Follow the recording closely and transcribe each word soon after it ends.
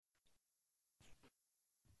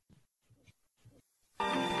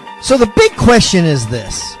So the big question is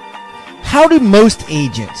this: how do most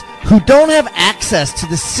agents who don't have access to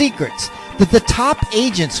the secrets that the top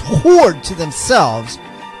agents hoard to themselves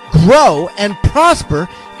grow and prosper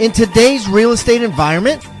in today's real estate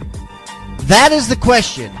environment? That is the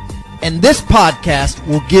question, and this podcast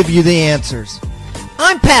will give you the answers.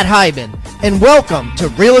 I'm Pat Hiban, and welcome to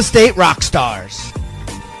Real Estate Rockstars.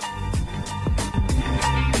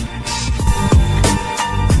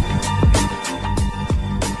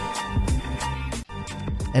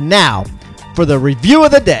 And now, for the review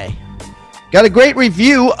of the day. Got a great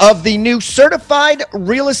review of the new Certified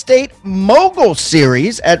Real Estate Mogul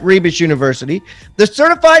series at Rebus University. The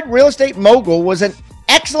Certified Real Estate Mogul was an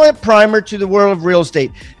excellent primer to the world of real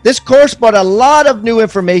estate. This course brought a lot of new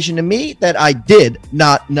information to me that I did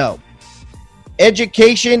not know.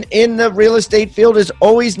 Education in the real estate field is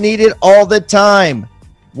always needed all the time.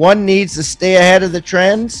 One needs to stay ahead of the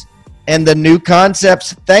trends and the new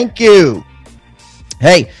concepts. Thank you.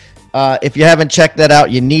 Hey, if you haven't checked that out,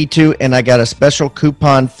 you need to, and I got a special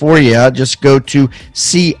coupon for you. Just go to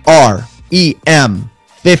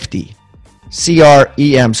CREM50,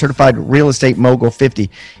 CREM, Certified Real Estate Mogul 50.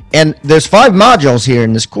 And there's 5 modules here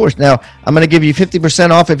in this course. Now, I'm going to give you 50%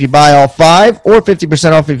 off if you buy all 5, or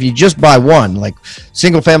 50% off if you just buy one, like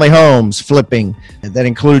single-family homes, flipping. That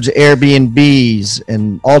includes Airbnbs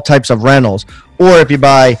and all types of rentals. Or if you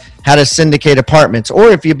buy how to syndicate apartments, or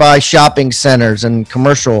if you buy shopping centers and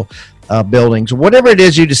commercial buildings, whatever it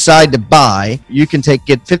is you decide to buy, you can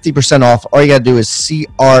get 50% off. All you got to do is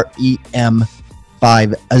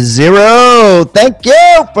CREM50. Thank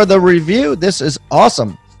you for the review. This is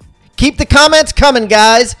awesome. Keep the comments coming,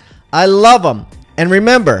 guys. I love them. And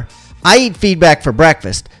remember, I eat feedback for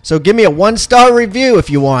breakfast. So give me a 1-star review if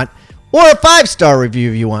you want, or a 5-star review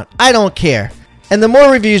if you want. I don't care. And the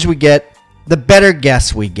more reviews we get, the better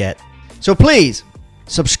guests we get. So please,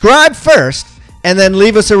 subscribe first, and then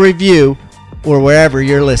leave us a review or wherever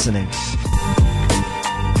you're listening.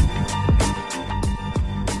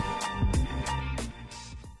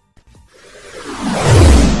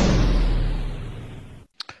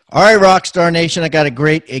 All right, Rockstar Nation, I got a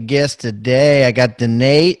great guest today. I got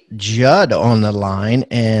Danae Judd on the line,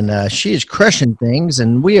 and she is crushing things,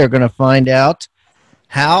 and we are going to find out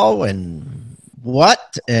how and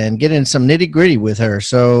what and get in some nitty gritty with her.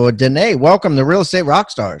 So Danae, welcome to Real Estate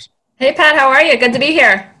Rockstars. Hey Pat, how are you? Good to be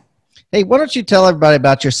here. Hey, why don't you tell everybody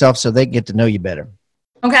about yourself so they can get to know you better?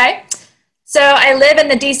 Okay. So I live in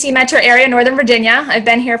the DC metro area, Northern Virginia. I've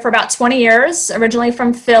been here for about 20 years, originally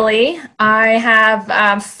from Philly. I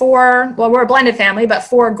have 4, well, we're a blended family, but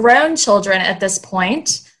 4 grown children at this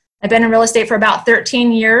point. I've been in real estate for about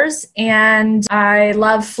 13 years, and I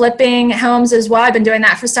love flipping homes as well. I've been doing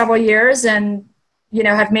that for several years and,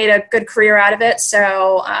 have made a good career out of it.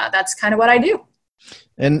 So that's kind of what I do.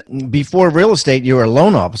 And before real estate, you were a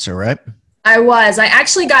loan officer, right? I was. I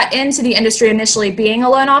actually got into the industry initially being a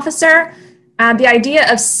loan officer. The idea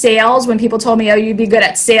of sales, when people told me, oh, you'd be good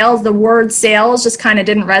at sales, the word sales just kind of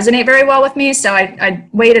didn't resonate very well with me. So I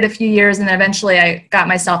waited a few years, and then eventually I got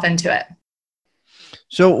myself into it.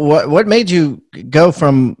 So what made you go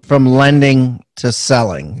from lending to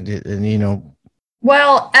selling?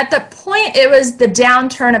 Well, at the point, it was the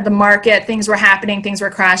downturn of the market. Things were happening, things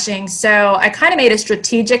were crashing. So I kind of made a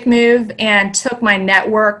strategic move and took my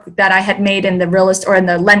network that I had made in the real estate or in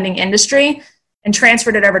the lending industry and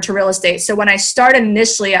transferred it over to real estate. So when I started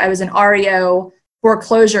initially, I was an REO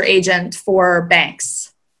foreclosure agent for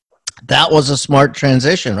banks. That was a smart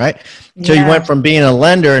transition, right? So Yeah. You went from being a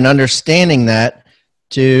lender and understanding that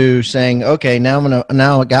to saying, okay,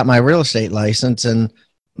 now I got my real estate license and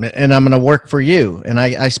I'm going to work for you, and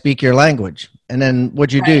I speak your language. And then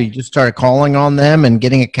what'd you do? You just started calling on them and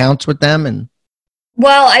getting accounts with them?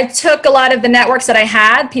 Well, I took a lot of the networks that I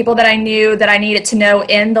had, people that I knew that I needed to know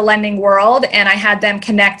in the lending world, and I had them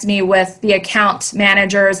connect me with the account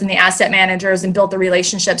managers and the asset managers and build the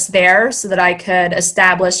relationships there so that I could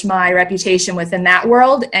establish my reputation within that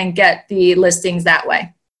world and get the listings that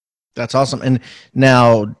way. That's awesome. And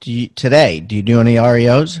now, do you do any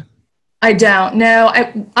REOs? I don't. No,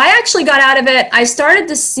 I actually got out of it. I started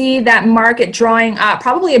to see that market drawing up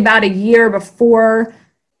probably about a year before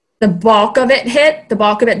the bulk of it hit, the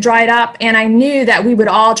bulk of it dried up. And I knew that we would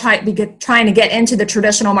all trying to get into the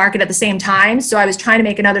traditional market at the same time. So I was trying to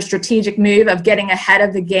make another strategic move of getting ahead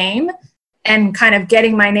of the game and kind of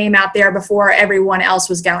getting my name out there before everyone else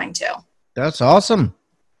was going to. That's awesome.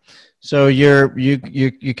 So you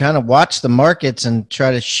kind of watch the markets and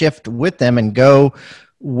try to shift with them and go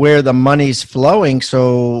where the money's flowing.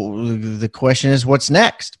 So the question is, what's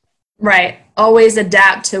next? Right. Always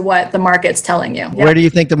adapt to what the market's telling you. Where do you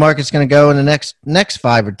think the market's going to go in the next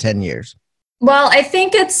 5 or 10 years? Well, I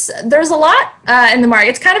think there's a lot in the market.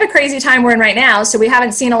 It's kind of a crazy time we're in right now, so we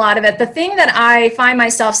haven't seen a lot of it. The thing that I find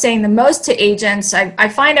myself saying the most to agents, I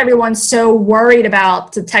find everyone so worried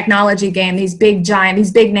about the technology game, these big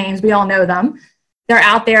names, we all know them. They're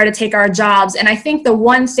out there to take our jobs. And I think the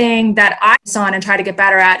one thing that I saw and try to get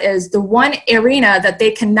better at is the one arena that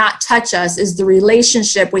they cannot touch us is the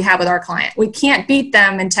relationship we have with our client. We can't beat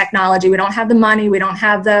them in technology. We don't have the money. We don't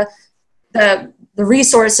have the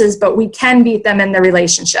resources, but we can beat them in the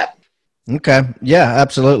relationship. Okay. Yeah,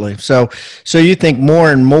 absolutely. So you think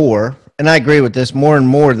more and more, and I agree with this, more and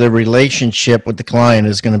more the relationship with the client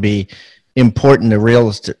is going to be important to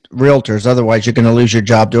realtors. Otherwise, you're going to lose your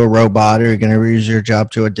job to a robot, or you're going to lose your job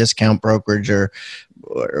to a discount brokerage or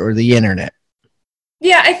the internet.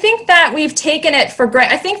 Yeah, I think that we've taken it for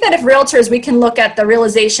granted. I think that if realtors, we can look at the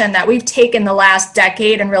realization that we've taken the last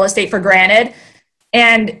decade in real estate for granted.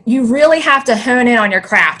 And you really have to hone in on your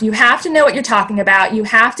craft. You have to know what you're talking about. You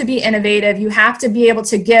have to be innovative. You have to be able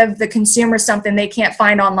to give the consumer something they can't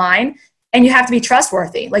find online. And you have to be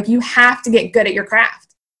trustworthy. Like, you have to get good at your craft.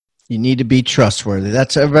 You need to be trustworthy.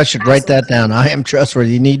 Everybody should write that down. I am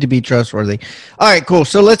trustworthy. You need to be trustworthy. All right, cool.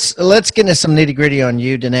 So let's get into some nitty gritty on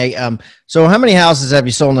you, Danae. So how many houses have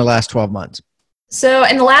you sold in the last 12 months? So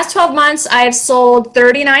in the last 12 months, I've sold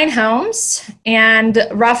 39 homes and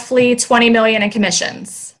roughly 20 million in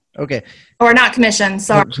commissions. Okay. Or not commissions,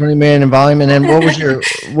 sorry. 20 million in volume. And then what was your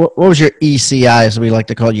what was your ECI, as we like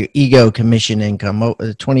to call it, your ego commission income?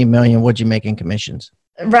 20 million, what'd you make in commissions?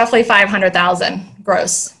 Roughly 500,000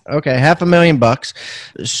 gross. Okay,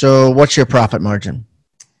 $500,000. So what's your profit margin?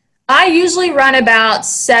 I usually run about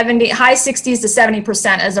high 60s to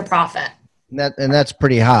 70% as a profit. And that's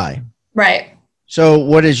pretty high. Right. So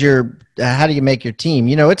how do you make your team?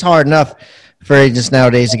 You know, it's hard enough for agents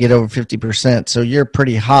nowadays to get over 50%. So you're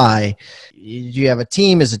pretty high. Do you have a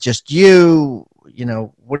team? Is it just you? You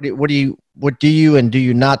know, what do you and do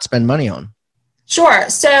you not spend money on? Sure.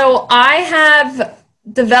 So I have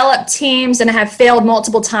developed teams and have failed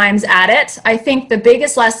multiple times at it. I think the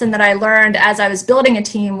biggest lesson that I learned as I was building a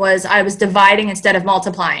team was I was dividing instead of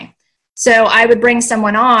multiplying. So I would bring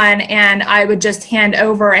someone on and I would just hand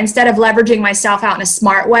over, instead of leveraging myself out in a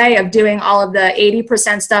smart way of doing all of the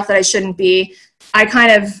 80% stuff that I shouldn't be, I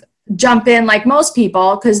kind of jump in like most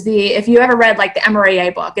people, because if you ever read like the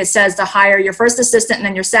MREA book, it says to hire your first assistant and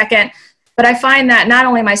then your second. But I find that not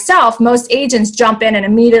only myself, most agents jump in and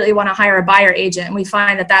immediately want to hire a buyer agent. And we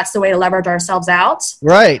find that that's the way to leverage ourselves out.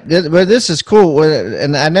 Right. But this is cool.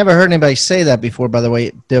 And I never heard anybody say that before, by the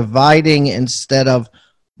way, dividing instead of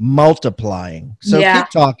multiplying. So Keep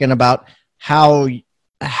talking about how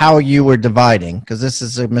you were dividing, because this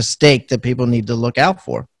is a mistake that people need to look out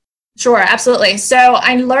for. Sure, absolutely. So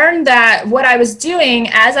I learned that what I was doing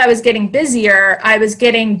as I was getting busier, I was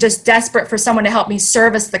getting just desperate for someone to help me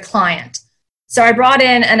service the client. So I brought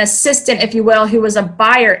in an assistant, if you will, who was a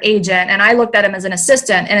buyer agent, and I looked at him as an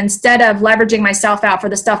assistant. And instead of leveraging myself out for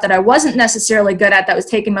the stuff that I wasn't necessarily good at, that was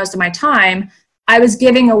taking most of my time, I was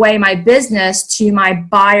giving away my business to my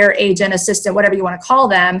buyer agent, assistant, whatever you want to call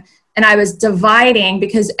them. And I was dividing,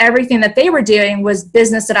 because everything that they were doing was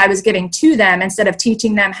business that I was giving to them instead of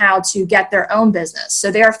teaching them how to get their own business. So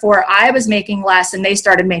therefore, I was making less and they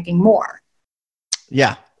started making more.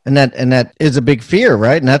 Yeah. And that is a big fear,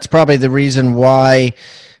 right? And that's probably the reason why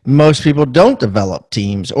most people don't develop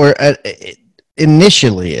teams, or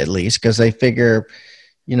initially at least, because they figure,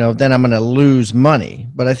 you know, then I'm going to lose money.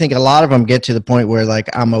 But I think a lot of them get to the point where, like,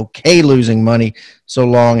 I'm okay losing money so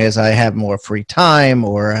long as I have more free time,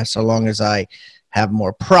 or so long as I have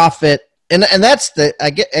more profit. And that's I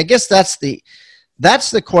guess that's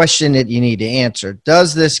the question that you need to answer.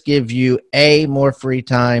 Does this give you A, more free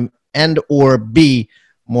time, and or B,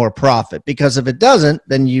 more profit? Because if it doesn't,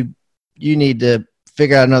 then you need to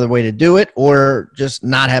figure out another way to do it, or just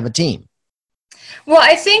not have a team. Well,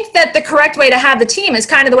 I think that the correct way to have the team is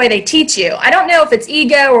kind of the way they teach you. I don't know if it's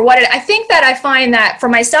ego or what I think that I find that for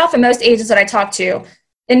myself and most agents that I talk to,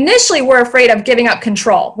 initially we're afraid of giving up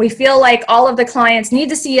control. We feel like all of the clients need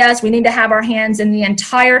to see us. We need to have our hands in the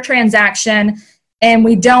entire transaction, and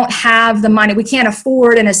we don't have the money. We can't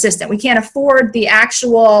afford an assistant. We can't afford the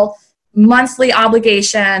actual monthly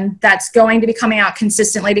obligation that's going to be coming out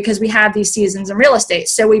consistently, because we have these seasons in real estate.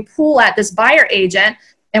 So we pull at this buyer agent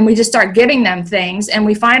and we just start giving them things, and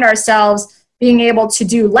we find ourselves being able to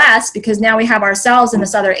do less, because now we have ourselves and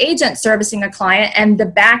this other agent servicing a client, and the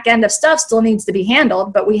back end of stuff still needs to be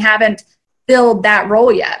handled, but we haven't filled that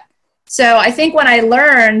role yet. So I think when I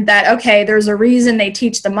learned that, okay, there's a reason they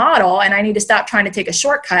teach the model and I need to stop trying to take a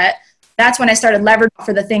shortcut, that's when I started leveraging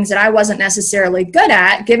for the things that I wasn't necessarily good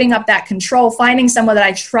at, giving up that control, finding someone that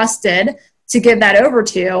I trusted to give that over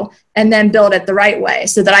to, and then build it the right way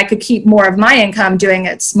so that I could keep more of my income doing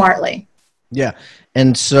it smartly. Yeah.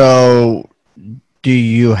 And so do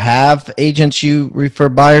you have agents you refer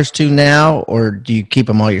buyers to now, or do you keep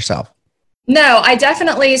them all yourself? No, I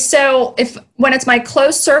definitely. So when it's my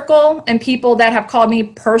close circle and people that have called me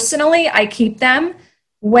personally, I keep them.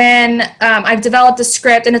 When I've developed a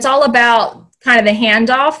script, and it's all about kind of the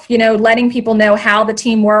handoff, letting people know how the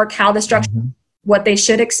team work, how the structure, what they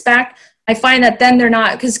should expect. I find that then they're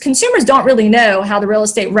not, because consumers don't really know how the real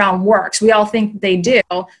estate realm works. We all think they do,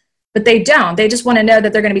 but they don't. They just want to know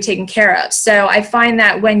that they're going to be taken care of. So I find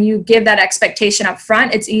that when you give that expectation up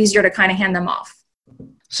front, it's easier to kind of hand them off.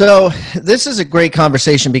 So this is a great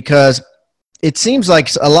conversation because it seems like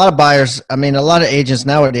a lot of buyers, a lot of agents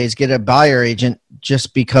nowadays get a buyer agent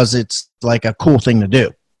just because it's like a cool thing to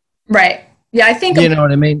do. Right. Yeah, I think. You know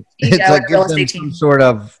what I mean? It's like gives them some sort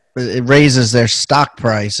of, it raises their stock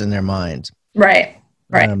price in their minds. Right.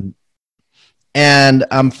 And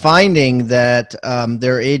I'm finding that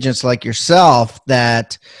there are agents like yourself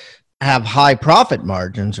that have high profit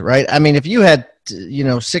margins, right? If you had,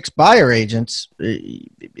 6 buyer agents,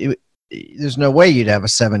 there's no way you'd have a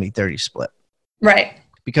 70-30 split. Right.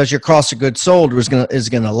 Because your cost of goods sold is going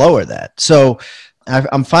to lower that. So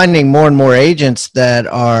I'm finding more and more agents that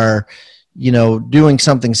are, doing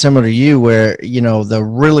something similar to you where, the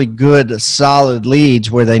really good, solid leads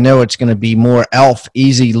where they know it's going to be more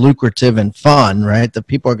easy, lucrative, and fun, right? The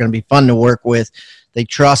people are going to be fun to work with. They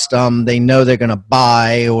trust them. They know they're going to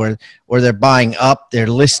buy or they're buying up. They're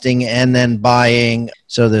listing and then buying.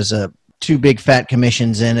 So there's 2 big fat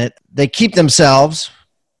commissions in it. They keep themselves,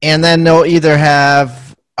 and then they'll either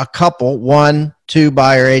have a couple, 1, 2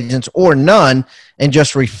 buyer agents or none, and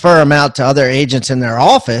just refer them out to other agents in their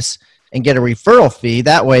office and get a referral fee.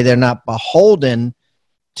 That way they're not beholden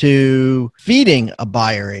to feeding a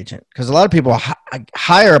buyer agent, because a lot of people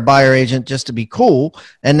hire a buyer agent just to be cool,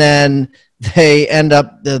 and then they end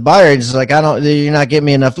up, the buyer agent is like, you're not getting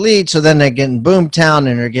me enough leads. So then they're getting Boomtown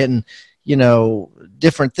and they're getting,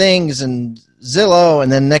 different things and Zillow.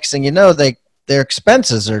 And then next thing you know, their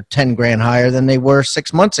expenses are 10 grand higher than they were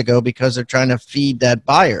 6 months ago because they're trying to feed that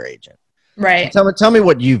buyer agent. Right. So tell me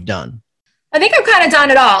what you've done. I think I've kind of done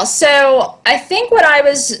it all. So I think what I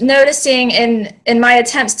was noticing in my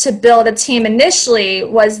attempts to build a team initially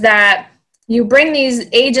was that you bring these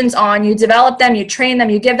agents on, you develop them, you train them,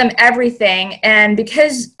 you give them everything. And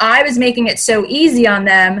because I was making it so easy on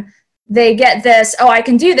them, they get this, I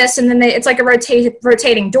can do this. And then it's like a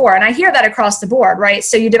rotating door. And I hear that across the board, right?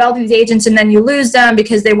 So you develop these agents and then you lose them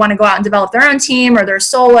because they want to go out and develop their own team or they're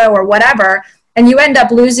solo or whatever. And you end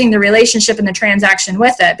up losing the relationship and the transaction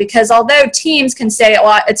with it. Because although teams can say,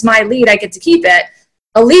 it's my lead, I get to keep it,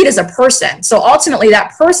 a lead is a person. So ultimately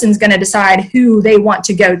that person's going to decide who they want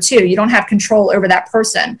to go to. You don't have control over that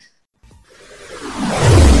person.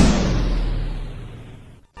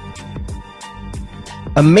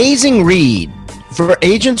 Amazing read for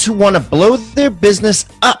agents who want to blow their business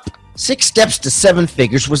up. 6 Steps to 7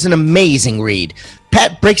 Figures was an amazing read.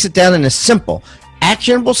 Pat breaks it down into simple,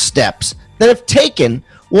 actionable steps that if taken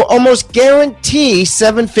will almost guarantee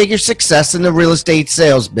 7-figure success in the real estate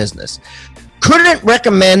sales business. Couldn't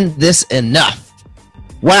recommend this enough.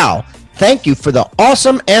 Wow, thank you for the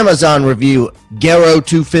awesome Amazon review,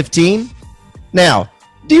 Gero215. Now,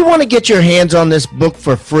 do you want to get your hands on this book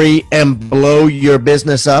for free and blow your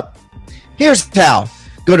business up? Here's how.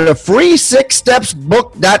 Go to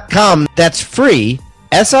free6stepsbook.com. That's free,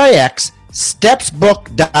 S-I-X,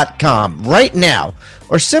 stepsbook.com right now,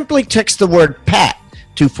 or simply text the word PAT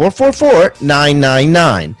to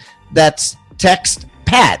 444-999. That's text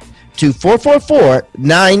PAT to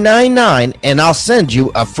 444-999, and I'll send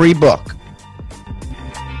you a free book.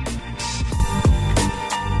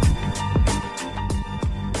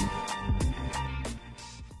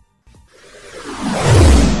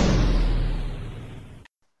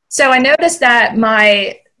 So I noticed that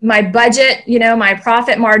my budget, my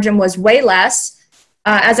profit margin was way less.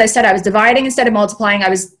 As I said, I was dividing instead of multiplying. I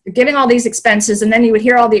was giving all these expenses, and then you would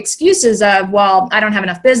hear all the excuses of, well, I don't have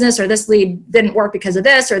enough business, or this lead didn't work because of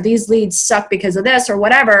this, or these leads suck because of this, or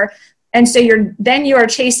whatever. And so you are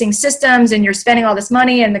chasing systems and you're spending all this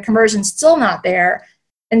money and the conversion's still not there.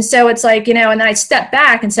 And so it's like, and then I stepped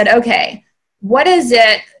back and said, okay, what is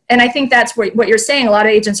it? And I think that's what you're saying. A lot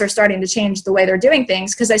of agents are starting to change the way they're doing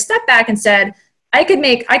things, because I stepped back and said, I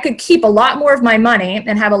could keep a lot more of my money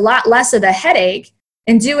and have a lot less of the headache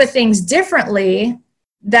and do things differently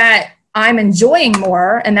that I'm enjoying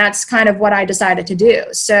more. And that's kind of what I decided to do.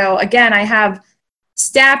 So again, I have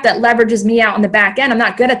staff that leverages me out on the back end. I'm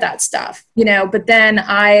not good at that stuff, but then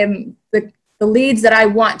I'm the leads that I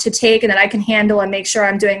want to take and that I can handle and make sure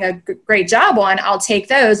I'm doing a great job on, I'll take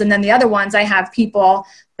those. And then the other ones, I have people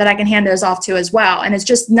that I can hand those off to as well. And it's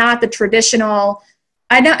just not the traditional.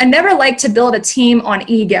 I never like to build a team on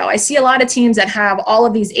ego. I see a lot of teams that have all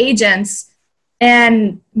of these agents,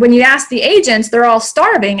 and when you ask the agents, they're all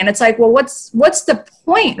starving. And it's like, well, what's the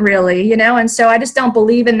point really? And so I just don't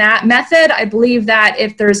believe in that method. I believe that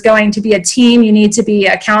if there's going to be a team, you need to be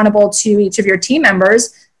accountable to each of your team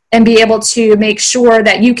members and be able to make sure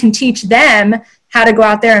that you can teach them how to go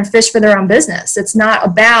out there and fish for their own business. It's not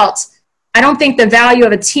about, I don't think the value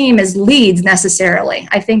of a team is leads necessarily.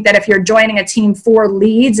 I think that if you're joining a team for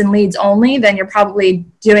leads and leads only, then you're probably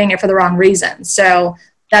doing it for the wrong reason. So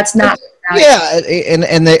that's not. Yeah,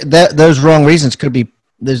 and those wrong reasons could be,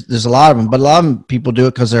 there's a lot of them, but a lot of people do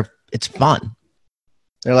it because it's fun.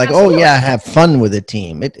 They're like, Absolutely. Oh yeah, have fun with a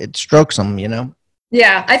team. It strokes them,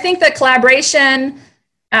 Yeah, I think the collaboration,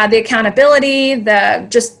 the accountability, the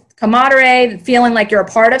just camaraderie, feeling like you're a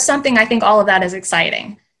part of something, I think all of that is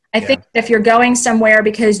exciting. I think if you're going somewhere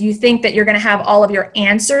because you think that you're going to have all of your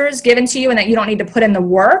answers given to you and that you don't need to put in the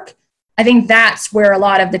work, I think that's where a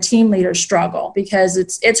lot of the team leaders struggle, because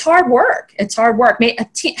it's hard work. It's hard work.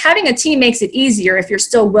 Having a team makes it easier if you're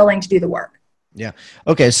still willing to do the work. Yeah.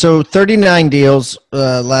 Okay. So 39 deals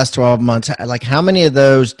last 12 months. Like, how many of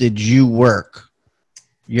those did you work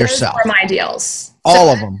yourself? Those were my deals. All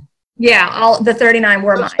of them. Yeah. All the 39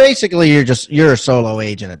 were mine. Basically, you're a solo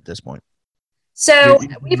agent at this point. So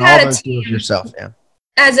we've had a team yourself, yeah.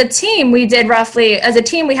 As a team, we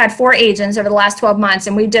had 4 agents over the last 12 months,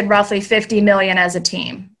 and we did roughly 50 million as a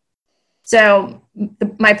team. So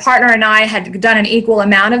my partner and I had done an equal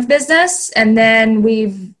amount of business, and then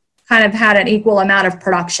we've kind of had an equal amount of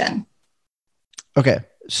production. Okay.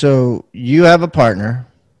 So you have a partner,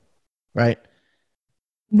 right?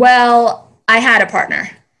 Well, I had a partner.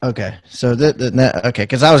 Okay. So okay,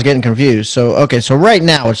 because I was getting confused. So right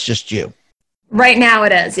now it's just you. Right now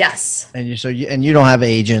it is, yes. And you don't have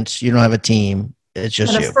agents, you don't have a team. It's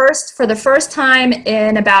just you. For the first time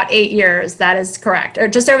in about 8 years, that is correct. Or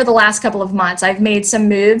just over the last couple of months, I've made some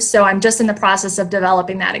moves, so I'm just in the process of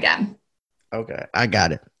developing that again. Okay, I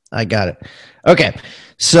got it. Okay,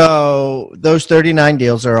 so those 39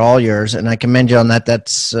 deals are all yours, and I commend you on that.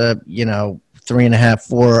 That's 3.5,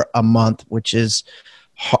 4 a month, which is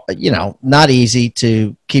not easy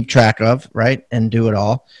to keep track of, right, and do it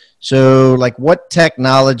all. So, like, what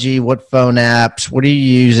technology, what phone apps, what are you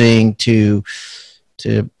using to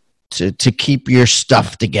keep your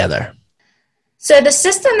stuff together? So the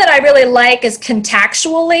system that I really like is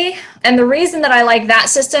Contactually. And the reason that I like that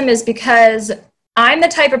system is because I'm the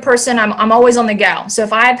type of person, I'm always on the go. So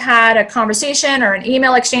if I've had a conversation or an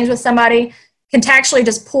email exchange with somebody, Contactually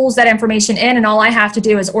just pulls that information in, and all I have to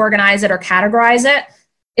do is organize it or categorize it.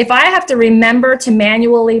 If I have to remember to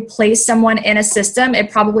manually place someone in a system, it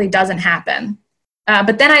probably doesn't happen.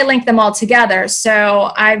 But then I link them all together.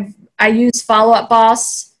 So I use Follow Up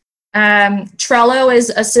Boss. Trello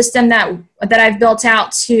is a system that I've built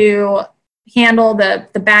out to handle the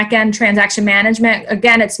back-end transaction management.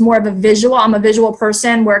 Again, it's more of a visual. I'm a visual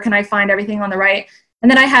person. Where can I find everything on the right? And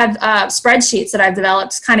then I have spreadsheets that I've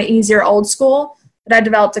developed, kind of easier, old school, that I've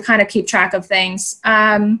developed to kind of keep track of things.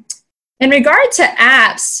 In regard to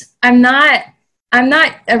apps, I'm not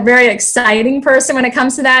a very exciting person when it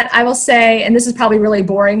comes to that. I will say, and this is probably really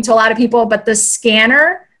boring to a lot of people, but the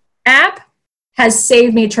Scanner app has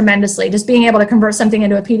saved me tremendously. Just being able to convert something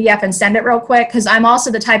into a PDF and send it real quick, because I'm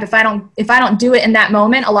also the type, if I don't do it in that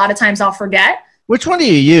moment, a lot of times I'll forget. Which one do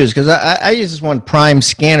you use? Because I use this one, Prime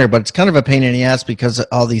Scanner, but it's kind of a pain in the ass because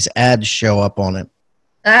all these ads show up on it.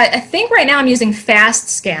 I think right now I'm using Fast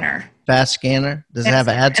Scanner. Fast Scanner? Does it have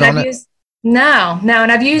ads on it? No,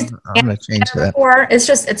 and I've used. I'm gonna change that. Before.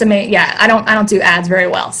 It's amazing. Yeah, I don't do ads very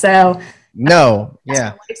well, so. No,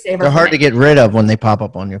 yeah, they're hard to get rid of when they pop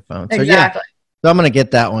up on your phone. So exactly. So I'm gonna get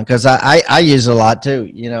that one because I use it a lot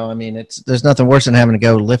too. I mean, there's nothing worse than having to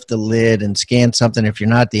go lift the lid and scan something. If you're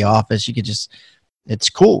not at the office, you could just. It's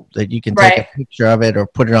cool that you can take a picture of it or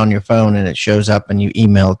put it on your phone and it shows up and you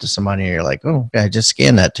email it to somebody and you're like, oh, okay, just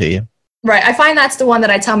scan that to you. Right. I find that's the one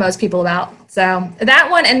that I tell most people about. So that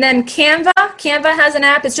one, and then Canva. Canva has an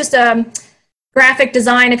app. It's just graphic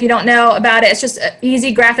design. If you don't know about it, it's just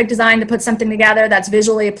easy graphic design to put something together that's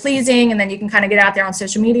visually pleasing, and then you can kind of get out there on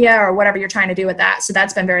social media or whatever you're trying to do with that. So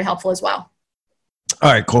that's been very helpful as well.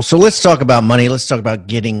 All right, cool. So let's talk about money. Let's talk about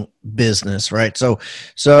getting business, right? So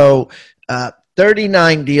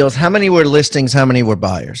 39 deals. How many were listings? How many were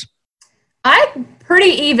buyers?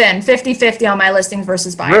 pretty even 50-50 on my listings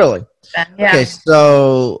versus buyers. Really? Yeah. Okay,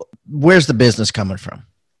 so where's the business coming from?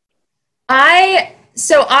 I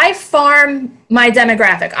farm my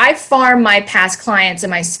demographic. I farm my past clients in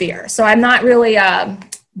my sphere. So I'm not really a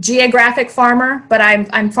geographic farmer, but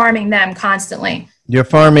I'm farming them constantly. You're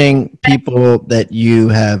farming people that you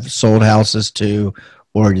have sold houses to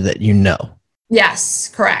or that you know. Yes,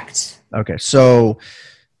 correct. Okay, so,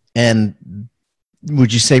 and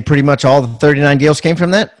would you say pretty much all the 39 deals came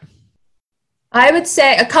from that? I would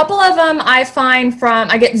say a couple of them I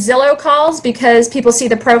get Zillow calls because people see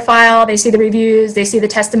the profile, they see the reviews, they see the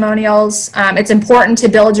testimonials. It's important to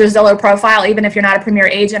build your Zillow profile, even if you're not a premier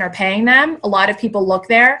agent or paying them. A lot of people look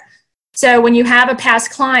there. So when you have a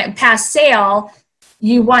past sale,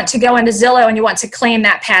 you want to go into Zillow and you want to claim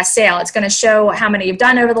that past sale. It's going to show how many you've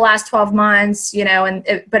done over the last 12 months,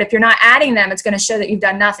 but if you're not adding them, it's going to show that you've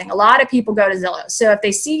done nothing. A lot of people go to Zillow. So if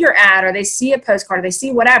they see your ad or they see a postcard or they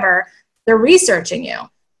see whatever, they're researching you.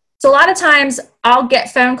 So a lot of times I'll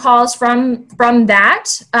get phone calls from that,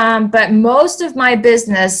 but most of my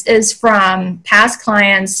business is from past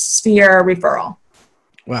clients, sphere, referral.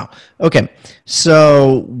 Wow. Okay.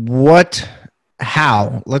 So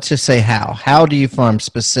let's just say how do you farm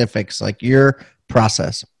specifics, like your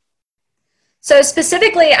process? So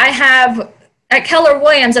specifically I have at Keller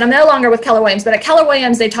Williams, and I'm no longer with Keller Williams, but at Keller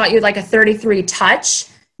Williams, they taught you like a 33 touch,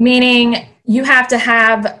 meaning you have to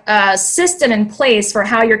have a system in place for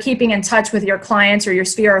how you're keeping in touch with your clients or your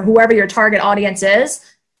sphere or whoever your target audience is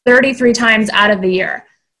 33 times out of the year.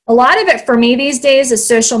 A lot of it for me these days is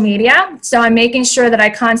social media. So I'm making sure that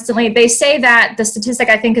they say that the statistic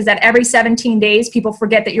I think is that every 17 days people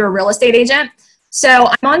forget that you're a real estate agent. So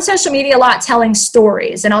I'm on social media a lot telling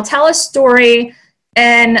stories, and I'll tell a story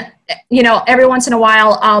and, every once in a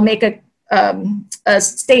while I'll make a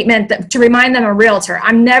statement to remind them a realtor.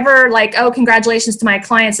 I'm never like, oh, congratulations to my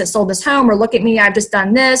clients that sold this home, or look at me, I've just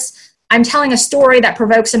done this. I'm telling a story that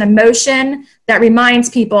provokes an emotion that reminds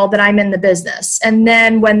people that I'm in the business. And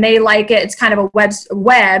then when they like it, it's kind of a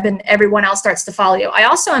web and everyone else starts to follow you. I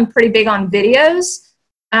also am pretty big on videos.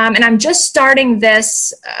 And I'm just starting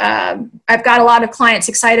this. I've got a lot of clients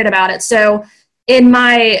excited about it. So in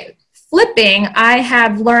my flipping, I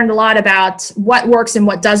have learned a lot about what works and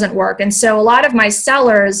what doesn't work. And so a lot of my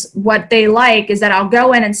sellers, what they like is that I'll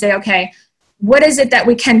go in and say, okay, what is it that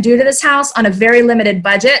we can do to this house on a very limited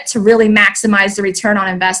budget to really maximize the return on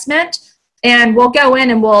investment? And we'll go in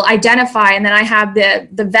and we'll identify, and then I have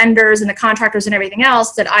the vendors and the contractors and everything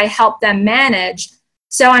else that I help them manage.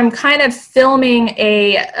 So I'm kind of filming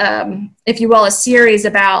if you will, a series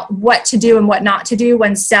about what to do and what not to do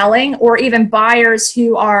when selling, or even buyers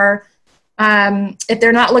who are, if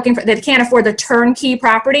they're not they can't afford the turnkey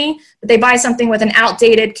property, but they buy something with an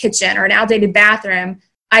outdated kitchen or an outdated bathroom.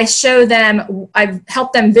 I show them, I've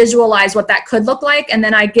helped them visualize what that could look like, and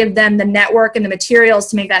then I give them the network and the materials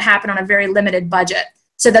to make that happen on a very limited budget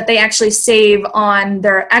so that they actually save on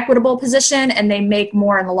their equitable position and they make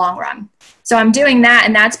more in the long run. So I'm doing that,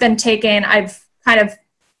 and that's been taken, I've kind of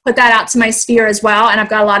put that out to my sphere as well, and I've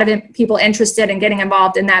got a lot of people interested in getting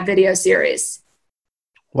involved in that video series.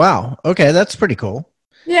 Wow. Okay, that's pretty cool.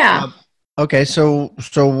 Yeah. Okay, so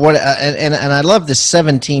what? And I love this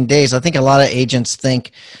 17 days. I think a lot of agents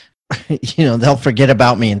think, they'll forget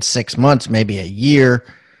about me in 6 months, maybe a year.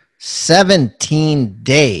 17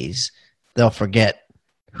 days, they'll forget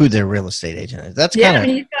who their real estate agent is. That's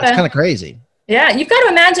kind of crazy. Yeah, you've got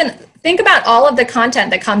to think about all of the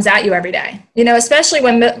content that comes at you every day. Especially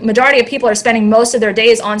when majority of people are spending most of their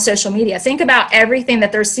days on social media. Think about everything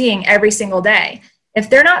that they're seeing every single day. If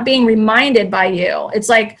they're not being reminded by you, it's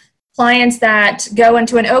like clients that go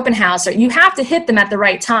into an open house, or you have to hit them at the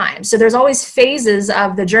right time. So there's always phases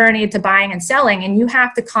of the journey to buying and selling, and you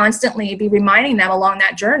have to constantly be reminding them along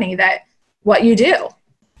that journey that what you do.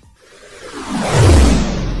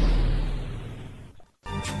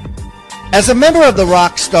 As a member of the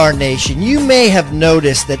Rockstar Nation, you may have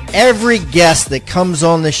noticed that every guest that comes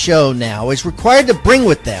on the show now is required to bring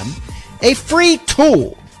with them a free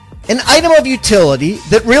tool, an item of utility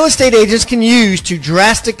that real estate agents can use to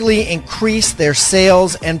drastically increase their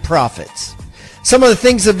sales and profits. Some of the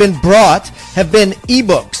things that have been brought have been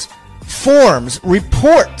ebooks, forms,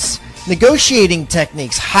 reports, negotiating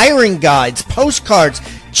techniques, hiring guides, postcards,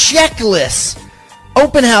 checklists,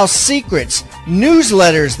 open house secrets,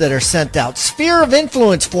 newsletters that are sent out, sphere of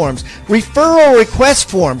influence forms, referral request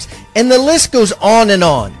forms, and the list goes on and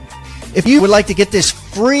on. If you would like to get this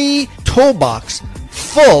free toolbox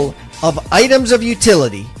full of items of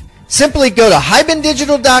utility, simply go to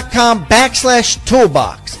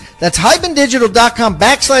hibandigital.com/toolbox. That's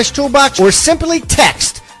hibandigital.com/toolbox, or simply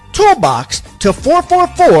text toolbox to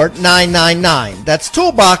 444-999. That's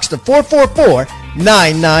Toolbox to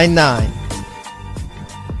 444-999.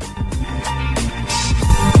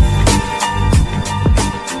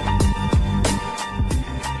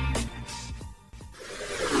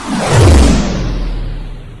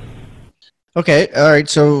 Okay, all right.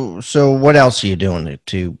 So what else are you doing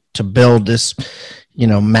to build this,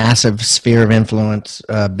 massive sphere of influence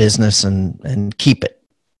business and keep it?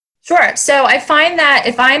 Sure. So I find that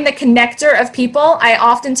if I'm the connector of people, I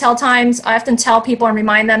often tell people and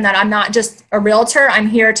remind them that I'm not just a realtor. I'm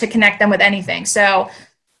here to connect them with anything. So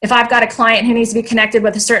if I've got a client who needs to be connected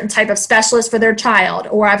with a certain type of specialist for their child,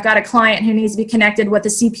 or I've got a client who needs to be connected with a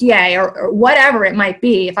CPA or whatever it might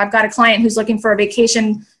be, if I've got a client who's looking for a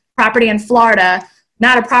vacation property in Florida,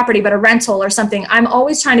 not a property, but a rental or something, I'm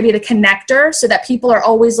always trying to be the connector so that people are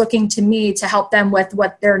always looking to me to help them with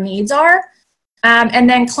what their needs are. And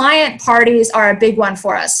then client parties are a big one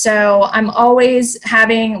for us. So I'm always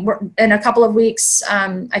having, in a couple of weeks,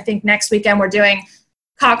 I think next weekend, we're doing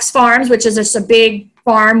Cox Farms, which is just a big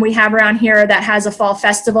farm we have around here that has a fall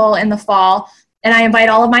festival in the fall. And I invite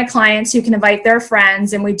all of my clients who can invite their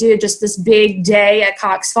friends, and we do just this big day at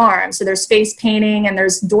Cox Farm. So there's face painting and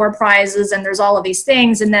there's door prizes and there's all of these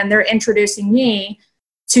things. And then they're introducing me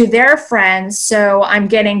to their friends, so I'm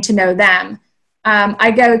getting to know them. I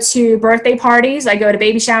go to birthday parties, I go to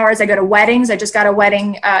baby showers, I go to weddings. I just got a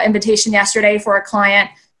wedding invitation yesterday for a client.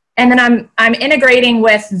 And then I'm integrating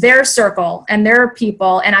with their circle and their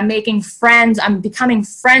people, and I'm making friends. I'm becoming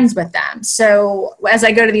friends with them. So as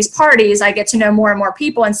I go to these parties, I get to know more and more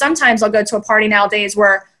people. And sometimes I'll go to a party nowadays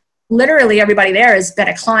where literally everybody there has been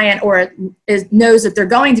a client or knows that they're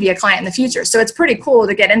going to be a client in the future. So it's pretty cool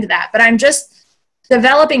to get into that. But I'm just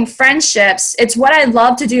developing friendships. It's what I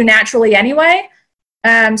love to do naturally anyway.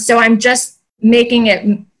 So I'm just making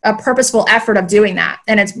it a purposeful effort of doing that.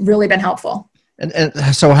 And it's really been helpful. And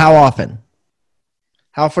so how often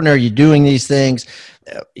are you doing these things?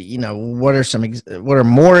 What are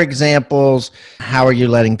more examples? How are you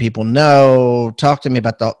letting people know? Talk to me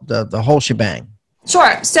about the whole shebang.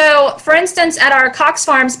 Sure. So for instance, at our Cox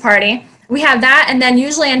Farms party, we have that. And then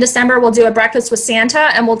usually in December, we'll do a breakfast with Santa,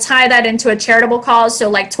 and we'll tie that into a charitable cause. So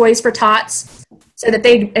like Toys for Tots, so that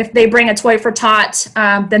if they bring a toy for Tot,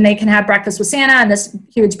 then they can have breakfast with Santa and this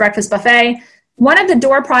huge breakfast buffet. One of the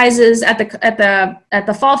door prizes at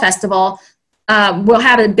the fall festival, we'll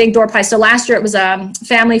have a big door prize. So last year it was a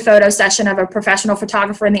family photo session of a professional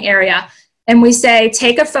photographer in the area. And we say,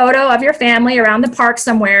 take a photo of your family around the park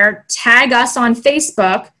somewhere, tag us on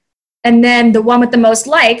Facebook, and then the one with the most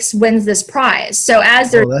likes wins this prize. So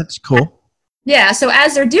as they're that's cool. Yeah. So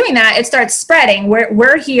as they're doing that, it starts spreading.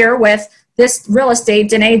 We're here with this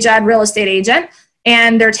Danae Judd real estate agent.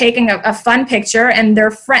 And they're taking a fun picture, and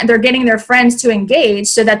they're getting their friends to engage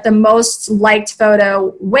so that the most liked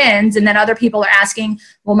photo wins. And then other people are asking,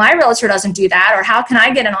 well, my realtor doesn't do that, or how can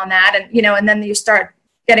I get in on that? And, and then you start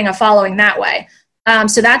getting a following that way.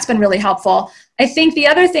 So that's been really helpful. I think the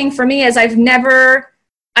other thing for me is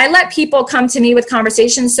I let people come to me with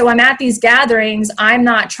conversations. So I'm at these gatherings. I'm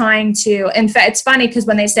not trying to, in fact, it's funny because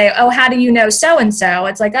when they say, oh, how do you know so-and-so?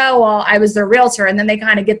 It's like, oh, well, I was their realtor. And then they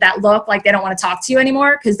kind of get that look like they don't want to talk to you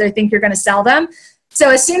anymore because they think you're going to sell them. So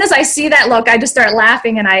as soon as I see that look, I just start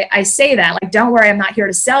laughing and I say that, like, don't worry, I'm not here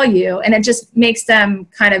to sell you. And it just makes them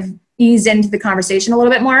kind of ease into the conversation a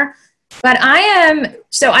little bit more. But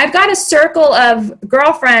I've got a circle of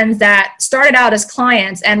girlfriends that started out as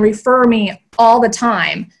clients and refer me all the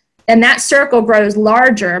time. And that circle grows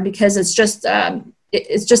larger because it's just a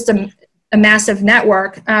massive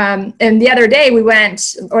network. And the other day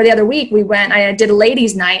the other week I did a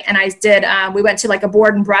ladies' night, and we went to like a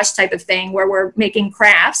board and brush type of thing where we're making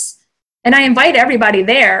crafts. And I invite everybody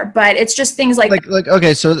there, but it's just things like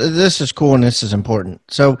okay, so this is cool and this is important.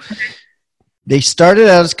 So they started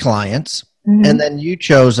out as clients, mm-hmm. and then you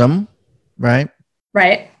chose them, right?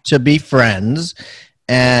 Right. To be friends,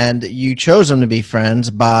 and you chose them to be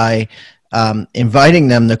friends by inviting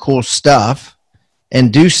them to cool stuff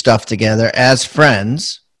and do stuff together as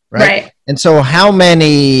friends, right? Right. And so how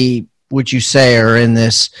many would you say are in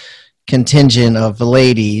this contingent of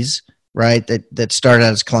ladies, right, that started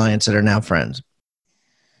out as clients that are now friends?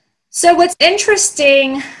 So what's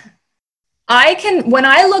interesting, when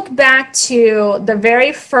I look back to the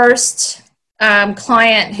very first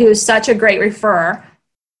client who's such a great referrer,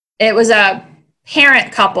 it was a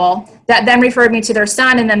parent couple that then referred me to their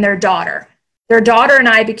son and then their daughter. Their daughter and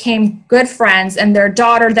I became good friends, and their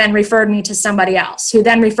daughter then referred me to somebody else, who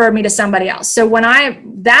then referred me to somebody else. So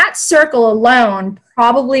that circle alone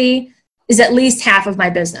probably is at least half of my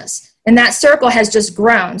business. And that circle has just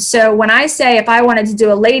grown. So when I say if I wanted to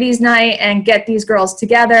do a ladies' night and get these girls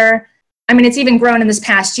together, I mean, it's even grown in this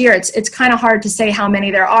past year. It's kind of hard to say how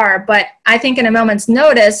many there are, but I think in a moment's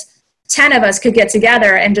notice, 10 of us could get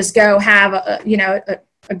together and just go have a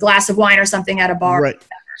glass of wine or something at a bar. Right.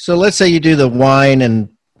 So let's say you do the wine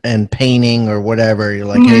and painting or whatever. You're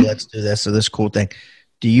like, hey, let's do this or this cool thing.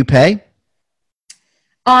 Do you pay?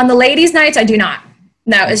 On the ladies' nights, I do not.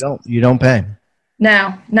 No, you don't pay.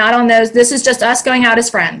 No, not on those. This is just us going out as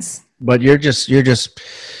friends. But you're just.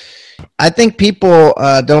 I think people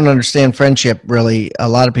don't understand friendship. Really, a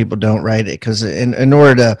lot of people don't, right? Because in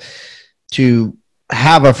order to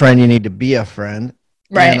have a friend, you need to be a friend.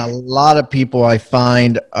 Right. And a lot of people I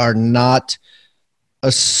find are not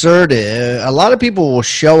assertive. A lot of people will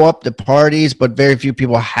show up to parties, but very few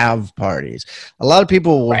people have parties. A lot of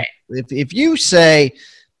people will. Right. If you say,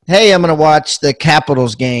 hey, I'm going to watch the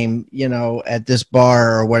Capitals game, at this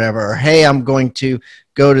bar or whatever. Or, hey, I'm going to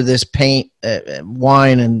go to this paint,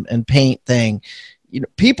 wine and paint thing.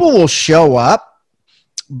 People will show up,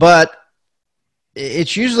 but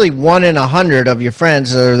it's usually 1 in 100 of your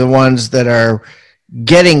friends that are the ones that are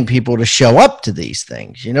getting people to show up to these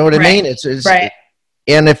things. You know what I mean? It's right.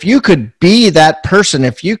 And if you could be that person,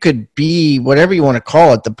 if you could be whatever you want to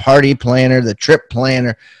call it, the party planner, the trip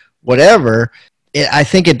planner, whatever, I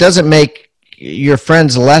think it doesn't make your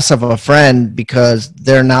friends less of a friend because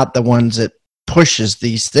they're not the ones that pushes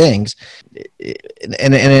these things.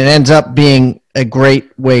 And it ends up being a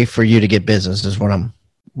great way for you to get business is what I'm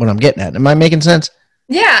getting at. Am I making sense?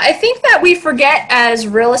 Yeah, I think that we forget as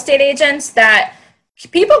real estate agents that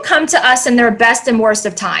people come to us in their best and worst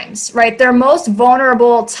of times, right? Their most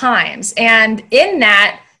vulnerable times. And in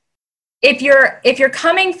that, if you're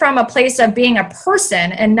coming from a place of being a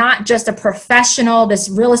person and not just a professional, this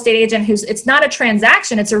real estate agent it's not a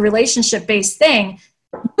transaction, it's a relationship-based thing,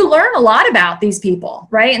 you learn a lot about these people,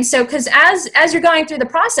 right? And so, because as you're going through the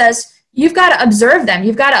process, you've got to observe them.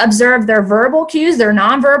 You've got to observe their verbal cues, their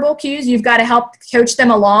nonverbal cues. You've got to help coach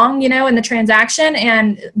them along, in the transaction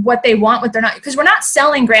and what they want, what they're not. Because we're not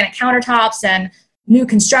selling granite countertops and new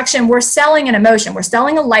construction. We're selling an emotion. We're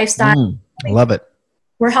selling a lifestyle. Love it.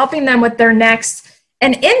 We're helping them with their next.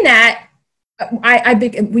 And in that,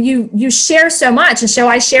 you share so much, and so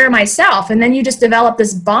I share myself, and then you just develop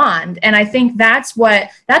this bond. And I think that's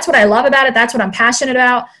what I love about it. That's what I'm passionate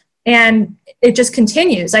about. And it just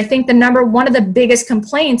continues. I think one of the biggest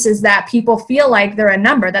complaints is that people feel like they're a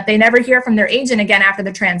number, that they never hear from their agent again after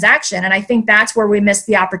the transaction. And I think that's where we miss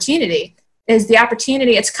the opportunity.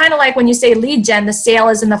 It's kind of like when you say lead gen, the sale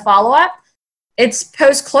is in the follow-up. It's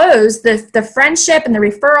post-close. The friendship and the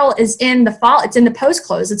referral is in the it's in the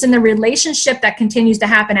post-close. It's in the relationship that continues to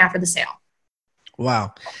happen after the sale.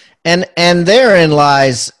 Wow. And therein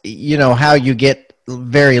lies, how you get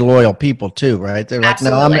very loyal people too, right? They're like,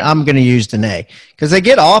 absolutely. No, I'm going to use Danae, because they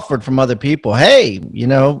get offered from other people. Hey,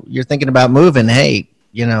 you're thinking about moving. Hey,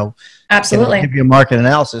 absolutely. Can I give you a market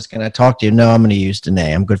analysis? Can I talk to you? No, I'm going to use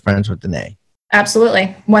Danae. I'm good friends with Danae.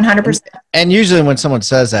 Absolutely. 100%. And usually when someone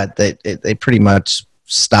says that, they pretty much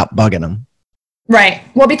stop bugging them. Right.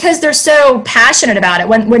 Well, because they're so passionate about it.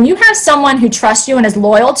 When you have someone who trusts you and is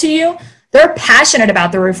loyal to you, they're passionate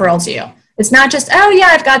about the referral to you. It's not just, oh yeah,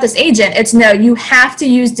 I've got this agent. It's no, you have to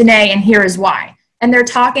use Danae, and here is why. And they're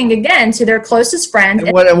talking again to their closest friends.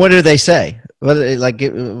 And what do they say? What does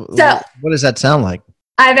that sound like?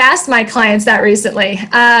 I've asked my clients that recently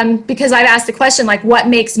because I've asked the question, like, what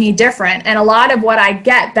makes me different? And a lot of what I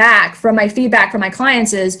get back from my feedback from my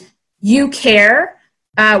clients is, you care.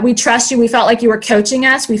 We trust you. We felt like you were coaching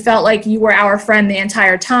us. We felt like you were our friend the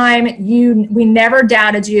entire time. We never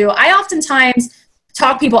doubted you. I oftentimes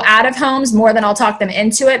talk people out of homes more than I'll talk them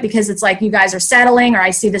into it, because it's like, you guys are settling, or I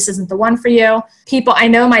see this isn't the one for you. People, I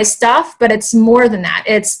know my stuff, but it's more than that.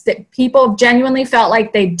 It's that people genuinely felt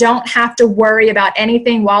like they don't have to worry about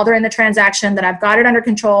anything while they're in the transaction, that I've got it under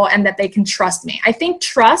control, and that they can trust me. I think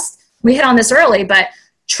trust, we hit on this early, but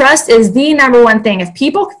trust is the number one thing. If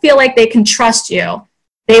people feel like they can trust you,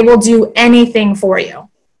 they will do anything for you.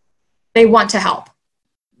 They want to help.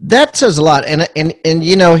 That says a lot, and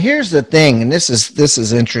here's the thing, and this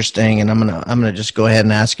is interesting, and I'm gonna just go ahead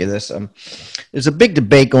and ask you this. There's a big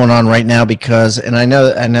debate going on right now because, and I know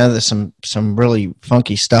there's some really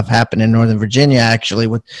funky stuff happening in Northern Virginia actually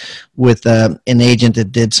with an agent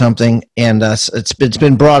that did something, and it's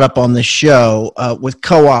been brought up on the show with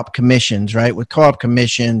co-op commissions, right? With co-op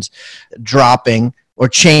commissions dropping or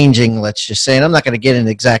changing, let's just say, and I'm not going to get into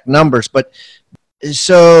exact numbers, but.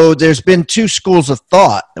 So there's been two schools of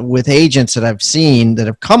thought with agents that I've seen that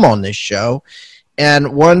have come on this show.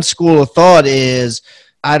 And one school of thought is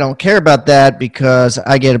I don't care about that because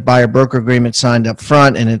I get a buyer broker agreement signed up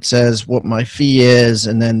front and it says what my fee is,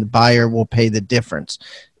 and then the buyer will pay the difference.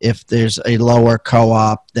 If there's a lower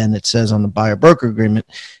co-op, then it says on the buyer broker agreement.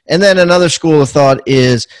 And then another school of thought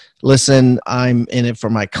is, listen, I'm in it for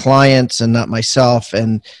my clients and not myself,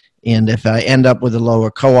 and if I end up with a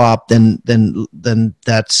lower co-op, then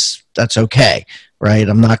that's okay, right?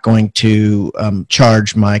 I'm not going to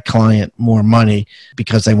charge my client more money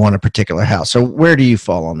because they want a particular house. So where do you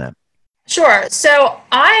fall on that? Sure. So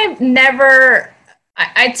I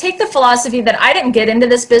take the philosophy that I didn't get into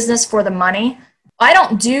this business for the money. I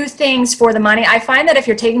don't do things for the money. I find that if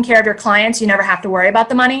you're taking care of your clients, you never have to worry about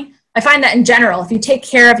the money. I find that in general, if you take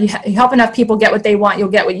care of, you help enough people get what they want, you'll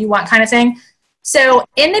get what you want, kind of thing. So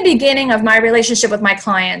in the beginning of my relationship with my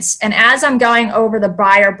clients, and as I'm going over the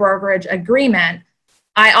buyer brokerage agreement,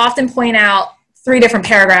 I often point out 3 different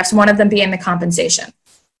paragraphs, one of them being the compensation.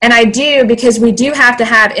 And I do, because we do have to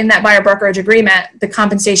have in that buyer brokerage agreement the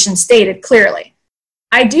compensation stated clearly.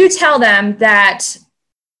 I do tell them that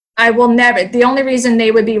I will never, the only reason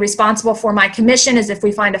they would be responsible for my commission is if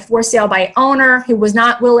we find a for sale by owner who was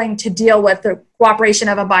not willing to deal with the cooperation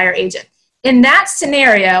of a buyer agent. In that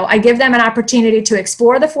scenario, I give them an opportunity to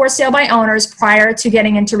explore the for sale by owners prior to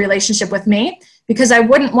getting into relationship with me, because I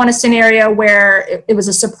wouldn't want a scenario where it was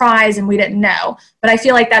a surprise and we didn't know. But I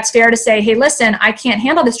feel like that's fair to say, hey, listen, I can't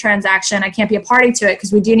handle this transaction. I can't be a party to it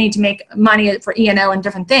because we do need to make money for E&O and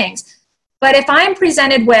different things. But if I'm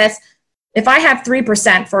presented with, if I have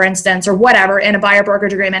 3%, for instance, or whatever in a buyer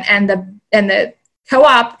brokerage agreement, and the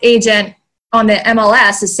co-op agent on the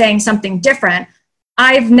MLS is saying something different,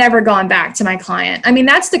 I've never gone back to my client. I mean,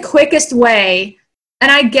 that's the quickest way. And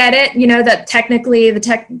I get it, that technically the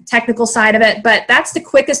technical side of it, but that's the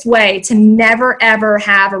quickest way to never, ever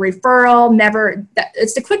have a referral.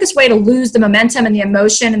 It's the quickest way to lose the momentum and the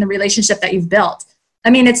emotion and the relationship that you've built. I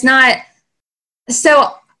mean, it's not,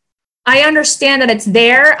 so I understand that it's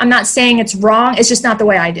there. I'm not saying it's wrong. It's just not the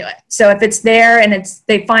way I do it. So if it's there and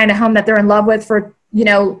they find a home that they're in love with for,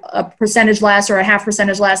 a percentage less or a half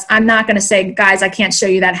percentage less, I'm not going to say, guys, I can't show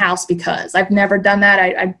you that house because I've never done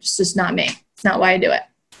that. It's just not me. It's not why I do it.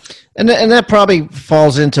 And that probably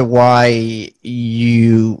falls into why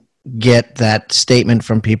you get that statement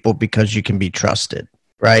from people, because you can be trusted,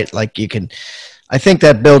 right? Like I think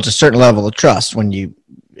that builds a certain level of trust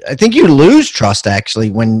I think you lose trust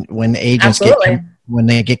actually when agents when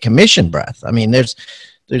they get commission breath. I mean, there's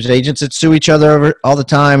agents that sue each other all the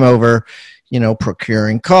time over,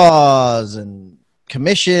 procuring cause and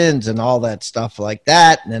commissions and all that stuff like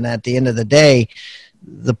that. And then at the end of the day,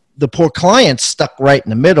 the poor client's stuck right in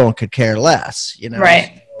the middle and could care less,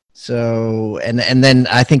 Right. So, and then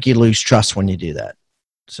I think you lose trust when you do that.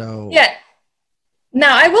 So yeah.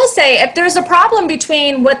 Now, I will say, if there's a problem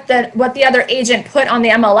between what the other agent put on the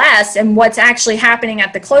MLS and what's actually happening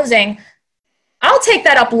at the closing, I'll take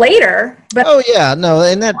that up later. But oh yeah, no,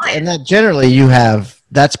 and that generally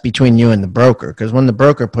that's between you and the broker, because when the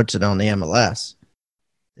broker puts it on the MLS,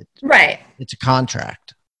 right, it's a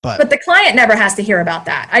contract. But the client never has to hear about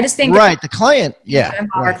that. I just think the client, yeah,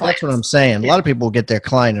 right, that's what I'm saying. A lot of people get their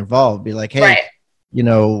client involved, be like, hey. Right.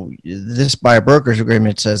 This buyer brokerage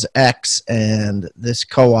agreement says X and this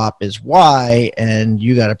co-op is Y, and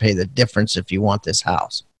you got to pay the difference if you want this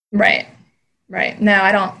house. Right. No,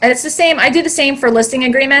 I don't. And it's the same. I do the same for listing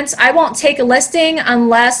agreements. I won't take a listing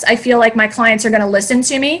unless I feel like my clients are going to listen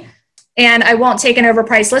to me, and I won't take an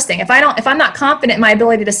overpriced listing. If I'm not confident in my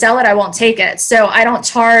ability to sell it, I won't take it. So I don't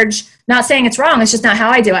charge, not saying it's wrong. It's just not how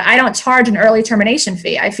I do it. I don't charge an early termination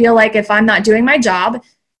fee. I feel like if I'm not doing my job,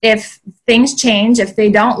 if things change, if they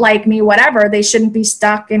don't like me, whatever, they shouldn't be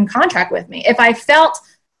stuck in contract with me. If I felt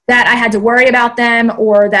that I had to worry about them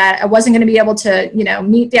or that I wasn't going to be able to,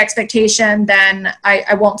 meet the expectation, then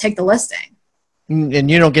I won't take the listing. And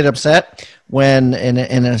you don't get upset when in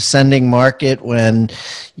an ascending market, when,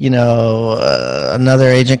 another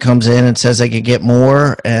agent comes in and says they could get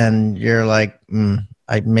more, and you're like,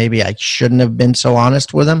 maybe I shouldn't have been so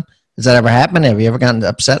honest with them. Does that ever happen? Have you ever gotten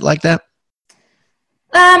upset like that?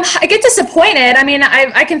 I get disappointed. I mean,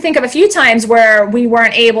 I can think of a few times where we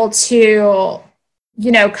weren't able to,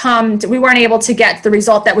 we weren't able to get the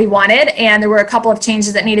result that we wanted. And there were a couple of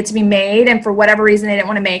changes that needed to be made. And for whatever reason, they didn't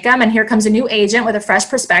want to make them. And here comes a new agent with a fresh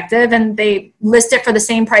perspective, and they list it for the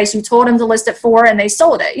same price you told them to list it for, and they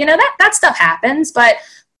sold it. That stuff happens. But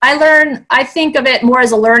I think of it more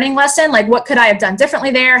as a learning lesson. Like, what could I have done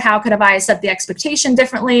differently there? How could I have set the expectation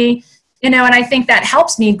differently? And I think that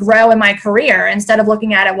helps me grow in my career instead of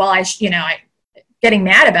looking at it getting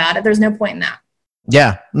mad about it. There's no point in that.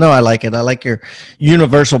 Yeah, no, I like it. I like your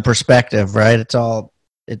universal perspective, right?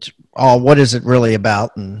 It's what is it really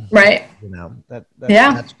about? And right.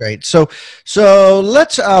 That's great. So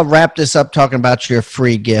let's wrap this up talking about your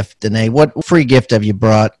free gift, Danae. What free gift have you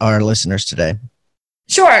brought our listeners today?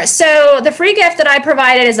 Sure. So the free gift that I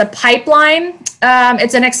provided is a pipeline.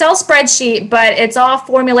 It's an Excel spreadsheet, but it's all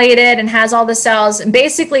formulated and has all the cells. And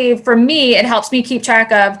basically, for me, it helps me keep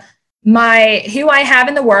track of who I have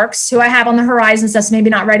in the works, who I have on the horizons that's maybe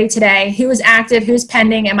not ready today, who is active, who's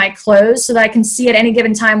pending, and my close, so that I can see at any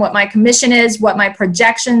given time what my commission is, what my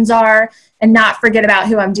projections are, and not forget about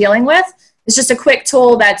who I'm dealing with. It's just a quick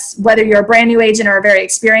tool that's, whether you're a brand new agent or a very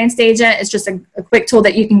experienced agent, it's just a quick tool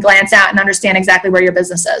that you can glance at and understand exactly where your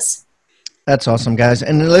business is. That's awesome, guys.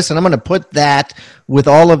 And listen, I'm going to put that with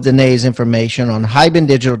all of Danae's information on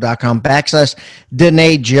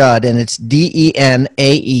hibandigital.com/Danae Judd, and it's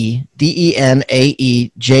DENAE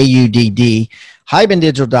JUDD,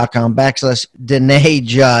 hibandigital.com/Danae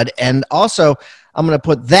Judd. And also, I'm going to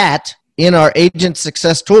put that in our Agent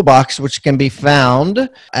Success Toolbox, which can be found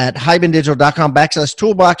at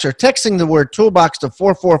hibandigital.com/toolbox, or texting the word toolbox to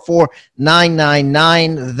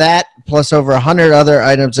 444-999. That plus over 100 other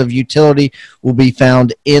items of utility will be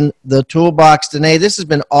found in the toolbox. Danae, this has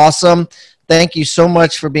been awesome. Thank you so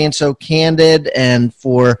much for being so candid and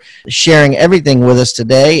for sharing everything with us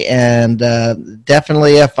today. And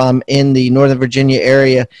definitely, if I'm in the Northern Virginia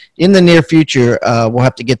area in the near future, we'll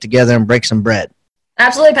have to get together and break some bread.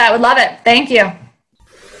 Absolutely, Pat. Would love it. Thank you.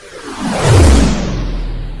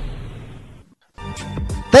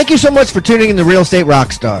 Thank you so much for tuning in to Real Estate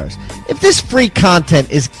Rockstars. If this free content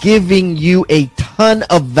is giving you a ton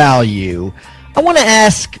of value, I want to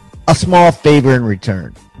ask a small favor in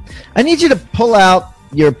return. I need you to pull out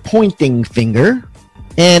your pointing finger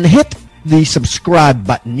and hit the subscribe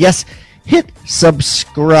button. Yes, hit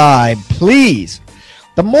subscribe, please.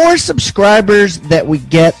 The more subscribers that we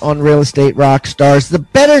get on Real Estate Rockstars, the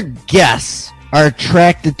better guests are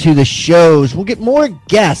attracted to the shows. We'll get more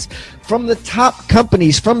guests from the top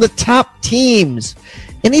companies, from the top teams,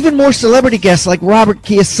 and even more celebrity guests like Robert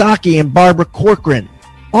Kiyosaki and Barbara Corcoran.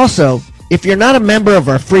 Also, if you're not a member of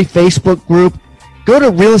our free Facebook group, go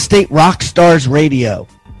to Real Estate Rockstars Radio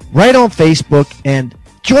right on Facebook and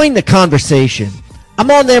join the conversation.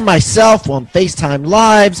 I'm on there myself on FaceTime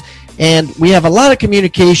Lives, and we have a lot of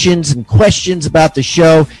communications and questions about the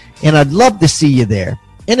show, and I'd love to see you there.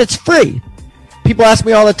 And it's free. People ask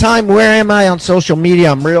me all the time, where am I on social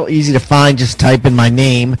media? I'm real easy to find. Just type in my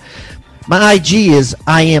name. My IG is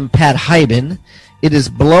I am Pat Hiban. It is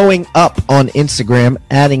blowing up on Instagram,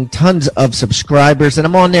 adding tons of subscribers, and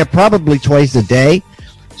I'm on there probably twice a day.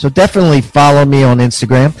 So definitely follow me on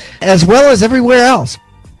Instagram, as well as everywhere else.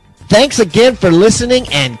 Thanks again for listening,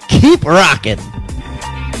 and keep rocking.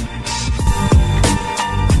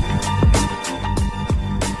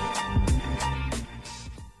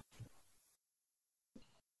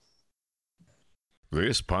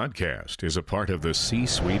 This podcast is a part of the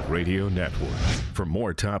C-Suite Radio Network. For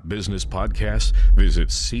more top business podcasts,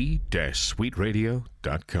 visit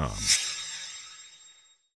c-suiteradio.com.